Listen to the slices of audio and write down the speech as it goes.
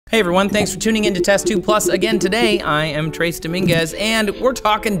Hey everyone, thanks for tuning in to Test 2 Plus again today. I am Trace Dominguez, and we're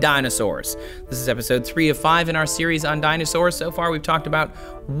talking dinosaurs. This is episode 3 of 5 in our series on dinosaurs. So far we've talked about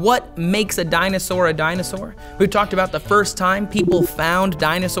what makes a dinosaur a dinosaur. We've talked about the first time people found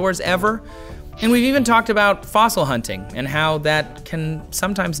dinosaurs ever. And we've even talked about fossil hunting and how that can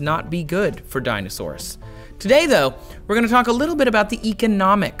sometimes not be good for dinosaurs. Today though, we're gonna talk a little bit about the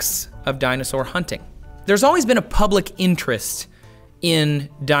economics of dinosaur hunting. There's always been a public interest in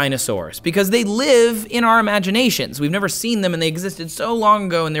dinosaurs because they live in our imaginations. We've never seen them and they existed so long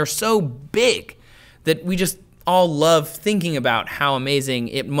ago and they're so big that we just all love thinking about how amazing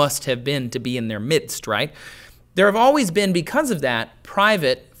it must have been to be in their midst, right? There have always been, because of that,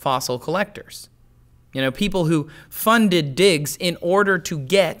 private fossil collectors. You know, people who funded digs in order to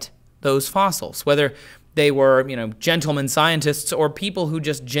get those fossils, whether they were, gentlemen scientists or people who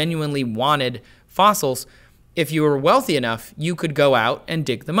just genuinely wanted fossils. If you were wealthy enough, you could go out and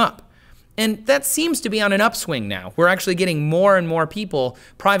dig them up. And that seems to be on an upswing now. We're actually getting more and more people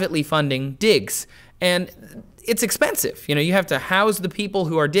privately funding digs. And it's expensive. You have to house the people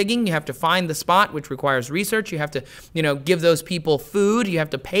who are digging. You have to find the spot, which requires research. You have to, give those people food. You have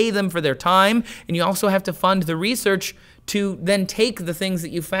to pay them for their time. And you also have to fund the research to then take the things that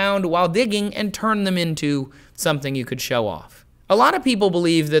you found while digging and turn them into something you could show off. A lot of people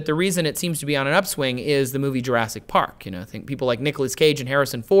believe that the reason it seems to be on an upswing is the movie Jurassic Park. I think people like Nicolas Cage and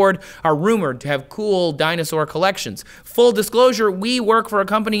Harrison Ford are rumored to have cool dinosaur collections. Full disclosure, we work for a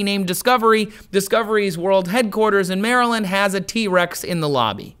company named Discovery. Discovery's world headquarters in Maryland has a T-Rex in the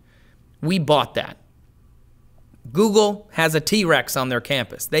lobby. We bought that. Google has a T-Rex on their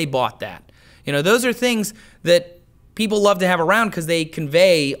campus. They bought that. Those are things that people love to have around because they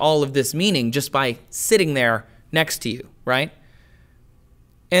convey all of this meaning just by sitting there next to you, right?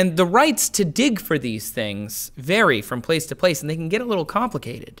 And the rights to dig for these things vary from place to place, and they can get a little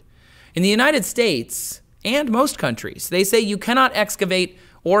complicated. In the United States, and most countries, they say you cannot excavate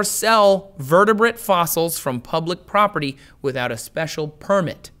or sell vertebrate fossils from public property without a special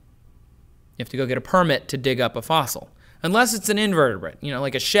permit. You have to go get a permit to dig up a fossil. Unless it's an invertebrate,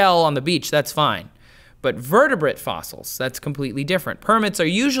 like a shell on the beach, that's fine. But vertebrate fossils, that's completely different. Permits are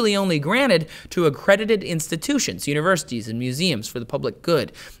usually only granted to accredited institutions, universities, and museums for the public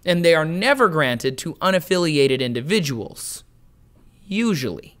good, and they are never granted to unaffiliated individuals,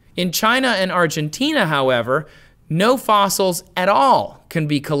 usually. In China and Argentina, however, no fossils at all can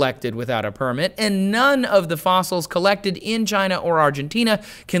be collected without a permit, and none of the fossils collected in China or Argentina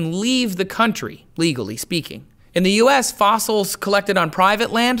can leave the country, legally speaking. In the US, fossils collected on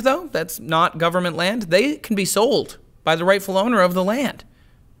private land, though, that's not government land, they can be sold by the rightful owner of the land.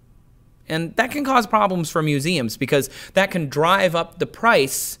 And that can cause problems for museums because that can drive up the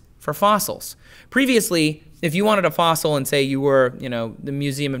price for fossils. Previously, if you wanted a fossil and say you were, the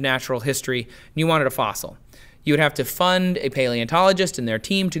Museum of Natural History, and you wanted a fossil, you would have to fund a paleontologist and their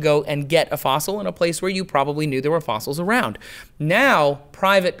team to go and get a fossil in a place where you probably knew there were fossils around. Now,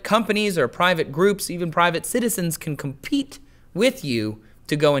 private companies or private groups, even private citizens, can compete with you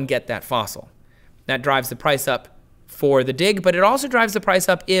to go and get that fossil. That drives the price up for the dig, but it also drives the price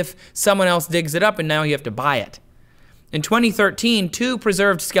up if someone else digs it up and now you have to buy it. In 2013, 2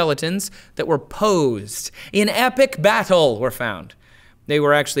 preserved skeletons that were posed in epic battle were found. They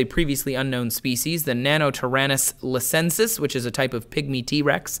were actually previously unknown species, the Nanotyrannus licensis, which is a type of pygmy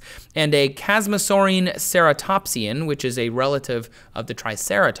T-Rex, and a Chasmosaurine ceratopsian, which is a relative of the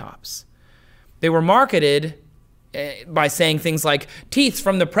Triceratops. They were marketed by saying things like, teeth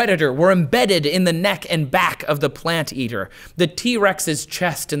from the predator were embedded in the neck and back of the plant eater. The T-Rex's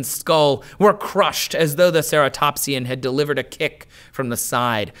chest and skull were crushed as though the ceratopsian had delivered a kick from the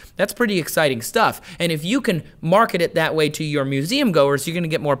side. That's pretty exciting stuff. And if you can market it that way to your museum goers, you're gonna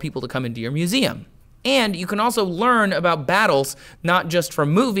get more people to come into your museum. And you can also learn about battles, not just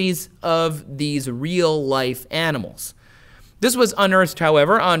from movies, of these real life animals. This was unearthed,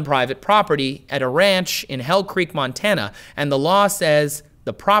 however, on private property at a ranch in Hell Creek, Montana, and the law says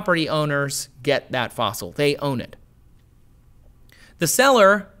the property owners get that fossil. They own it. The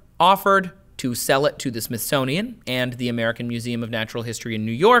seller offered to sell it to the Smithsonian and the American Museum of Natural History in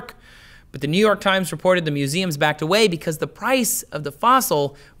New York, but the New York Times reported the museums backed away because the price of the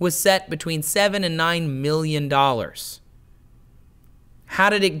fossil was set between $7 and $9 million. How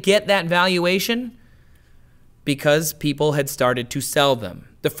did it get that valuation? Because people had started to sell them.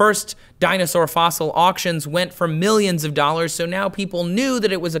 The first dinosaur fossil auctions went for millions of dollars, so now people knew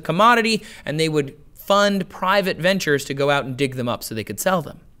that it was a commodity and they would fund private ventures to go out and dig them up so they could sell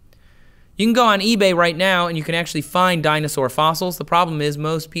them. You can go on eBay right now and you can actually find dinosaur fossils. The problem is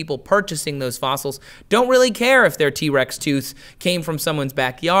most people purchasing those fossils don't really care if their T-Rex tooth came from someone's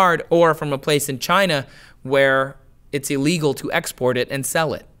backyard or from a place in China where it's illegal to export it and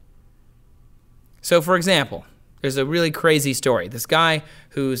sell it. So for example, there's a really crazy story. This guy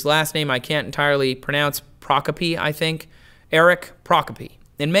whose last name I can't entirely pronounce, Procopi, I think, Eric Procopi.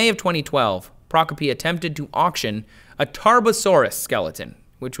 In May of 2012, Procopi attempted to auction a Tarbosaurus skeleton,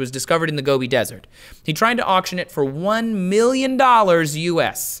 which was discovered in the Gobi Desert. He tried to auction it for $1 million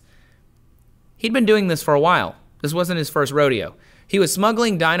US. He'd been doing this for a while. This wasn't his first rodeo. He was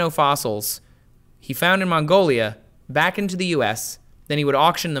smuggling dino fossils he found in Mongolia back into the US, then he would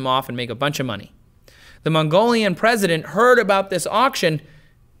auction them off and make a bunch of money. The Mongolian president heard about this auction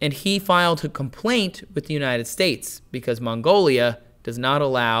and he filed a complaint with the United States because Mongolia does not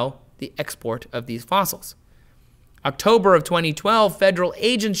allow the export of these fossils. October of 2012, federal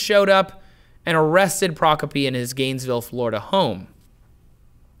agents showed up and arrested Procopi in his Gainesville, Florida home.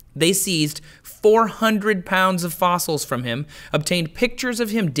 They seized 400 pounds of fossils from him, obtained pictures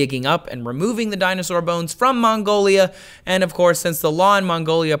of him digging up and removing the dinosaur bones from Mongolia, and of course, since the law in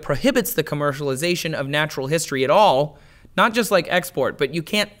Mongolia prohibits the commercialization of natural history at all, not just like export, but you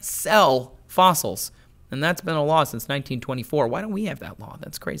can't sell fossils. And that's been a law since 1924. Why don't we have that law?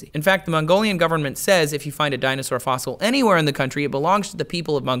 That's crazy. In fact, the Mongolian government says if you find a dinosaur fossil anywhere in the country, it belongs to the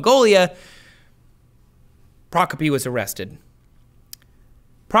people of Mongolia. Procopi was arrested.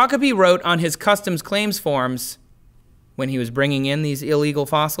 Procopi wrote on his customs claims forms when he was bringing in these illegal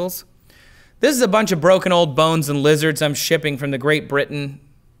fossils, "This is a bunch of broken old bones and lizards I'm shipping from the Great Britain,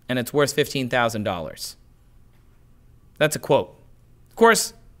 and it's worth $15,000. That's a quote. Of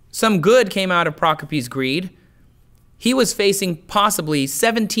course, some good came out of Procopi's greed. He was facing possibly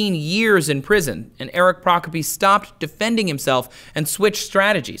 17 years in prison, and Eric Procopi stopped defending himself and switched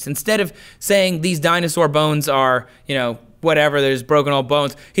strategies. Instead of saying these dinosaur bones are, whatever, there's broken old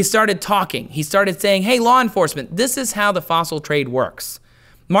bones, he started talking. He started saying, hey, law enforcement, this is how the fossil trade works.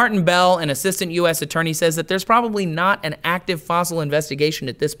 Martin Bell, an assistant U.S. attorney, says that there's probably not an active fossil investigation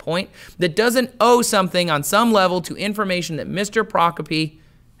at this point that doesn't owe something on some level to information that Mr. Procopi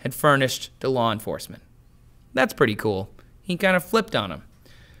had furnished to law enforcement. That's pretty cool. He kind of flipped on him.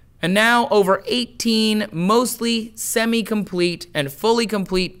 And now over 18 mostly semi-complete and fully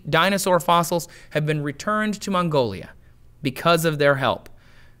complete dinosaur fossils have been returned to Mongolia because of their help.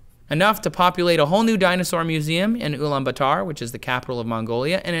 Enough to populate a whole new dinosaur museum in Ulaanbaatar, which is the capital of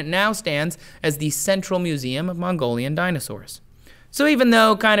Mongolia, and it now stands as the central museum of Mongolian dinosaurs. So even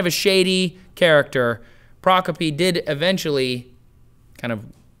though kind of a shady character, Procopi did eventually kind of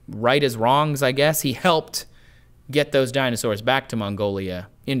right his wrongs, I guess. He helped get those dinosaurs back to Mongolia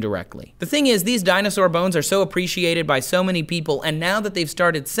indirectly. The thing is, these dinosaur bones are so appreciated by so many people, and now that they've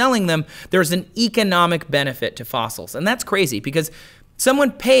started selling them, there's an economic benefit to fossils. And that's crazy because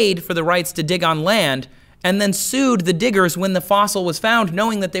someone paid for the rights to dig on land and then sued the diggers when the fossil was found,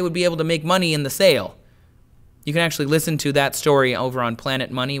 knowing that they would be able to make money in the sale. You can actually listen to that story over on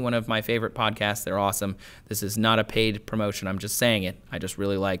Planet Money, one of my favorite podcasts. They're awesome. This is not a paid promotion. I'm just saying it. I just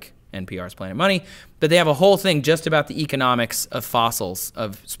really like NPR's Planet Money. But they have a whole thing just about the economics of fossils,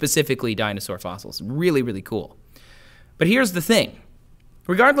 of specifically dinosaur fossils. Really, really cool. But here's the thing.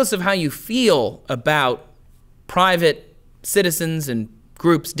 Regardless of how you feel about private citizens and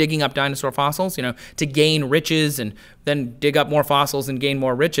groups digging up dinosaur fossils, to gain riches and then dig up more fossils and gain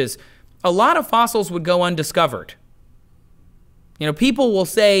more riches, a lot of fossils would go undiscovered. People will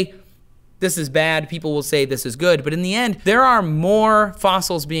say this is bad, people will say this is good, but in the end, there are more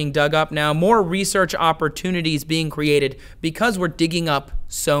fossils being dug up now, more research opportunities being created because we're digging up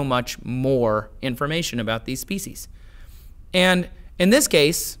so much more information about these species. And in this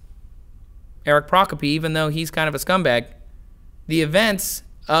case, Eric Procopi, even though he's kind of a scumbag, the events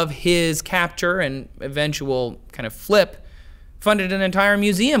of his capture and eventual kind of flip funded an entire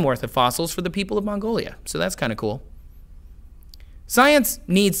museum worth of fossils for the people of Mongolia. So that's kind of cool. Science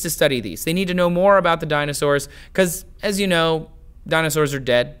needs to study these. They need to know more about the dinosaurs because, as you know, dinosaurs are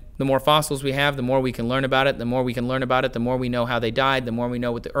dead. The more fossils we have, the more we can learn about it. The more we can learn about it, the more we know how they died, the more we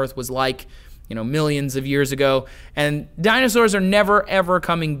know what the Earth was like, millions of years ago. And dinosaurs are never, ever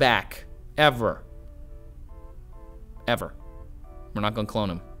coming back. Ever. Ever. We're not going to clone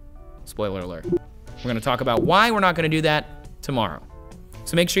them. Spoiler alert. We're going to talk about why we're not going to do that tomorrow.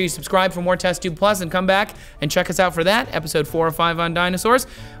 So make sure you subscribe for more Test Tube Plus and come back and check us out for that, episode 4 or 5 on dinosaurs.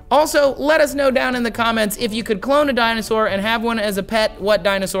 Also, let us know down in the comments if you could clone a dinosaur and have one as a pet, what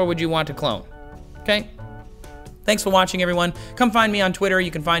dinosaur would you want to clone? Okay? Thanks for watching, everyone. Come find me on Twitter.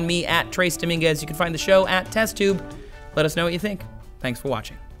 You can find me at Trace Dominguez. You can find the show at Test Tube. Let us know what you think. Thanks for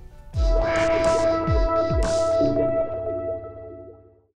watching.